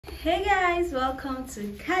Hey guys, welcome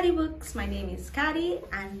to Caddy Books. My name is Caddy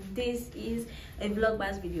and this is a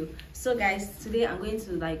vlogmas video. So guys, today I'm going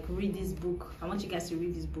to read this book. I want you guys to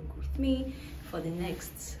read this book with me for the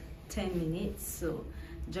next 10 minutes. So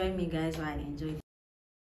join me guys while I enjoy it.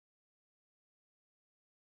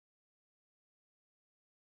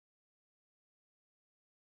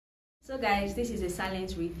 So guys, this is a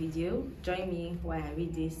silent read video. Join me while I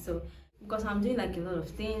read this. So because I'm doing a lot of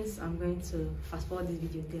things, I'm going to fast forward this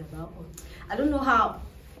video day about. I don't know how.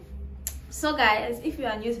 So guys, if you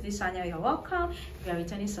are new to this channel, you're welcome. If you are a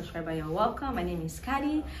returning subscriber, you're welcome. My name is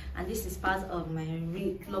Caddy and this is part of my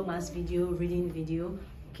vlogmas reading video.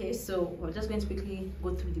 Okay, so we're just going to quickly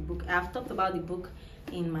go through the book. I've talked about the book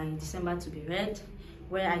in my December to be read,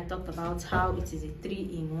 where I talked about how it is a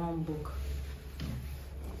 3-in-1 book.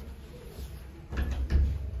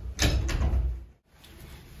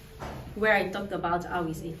 Where I talked about how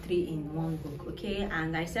it's a 3-in-1 book, okay?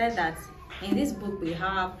 And I said that in this book we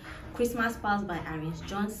have Christmas Past by Aries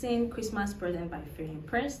Johnson, Christmas Present by Ferrin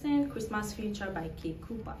Preston, Christmas Future by Kate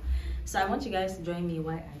Cooper. So I want you guys to join me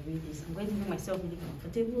while I read this. I'm going to make myself really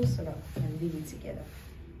comfortable so that we can read it together.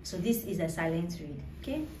 So this is a silent read,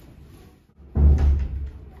 okay?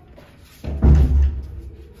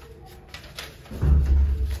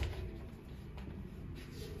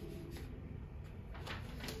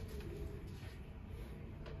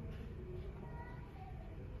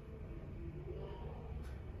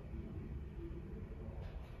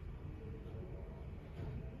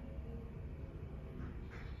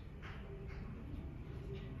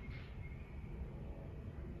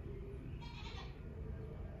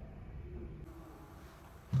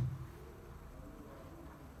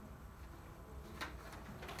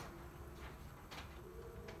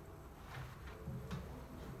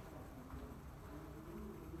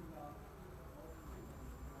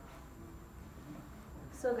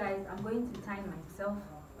 So guys, I'm going to time myself,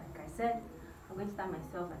 like I said. I'm going to time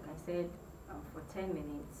myself, like I said, for 10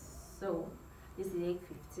 minutes. So this is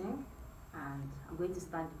 8:15 and I'm going to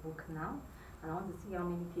start the book now. And I want to see how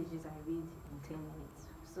many pages I read in 10 minutes.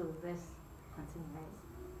 So let's continue guys.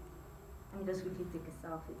 Let me just quickly take a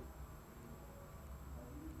selfie.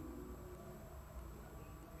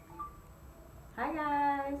 Hi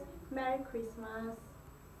guys, Merry Christmas.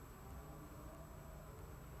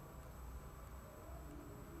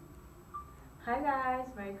 Hi guys,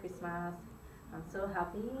 Merry Christmas. I'm so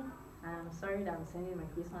happy. I'm sorry that I'm sending my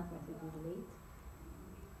Christmas messages late.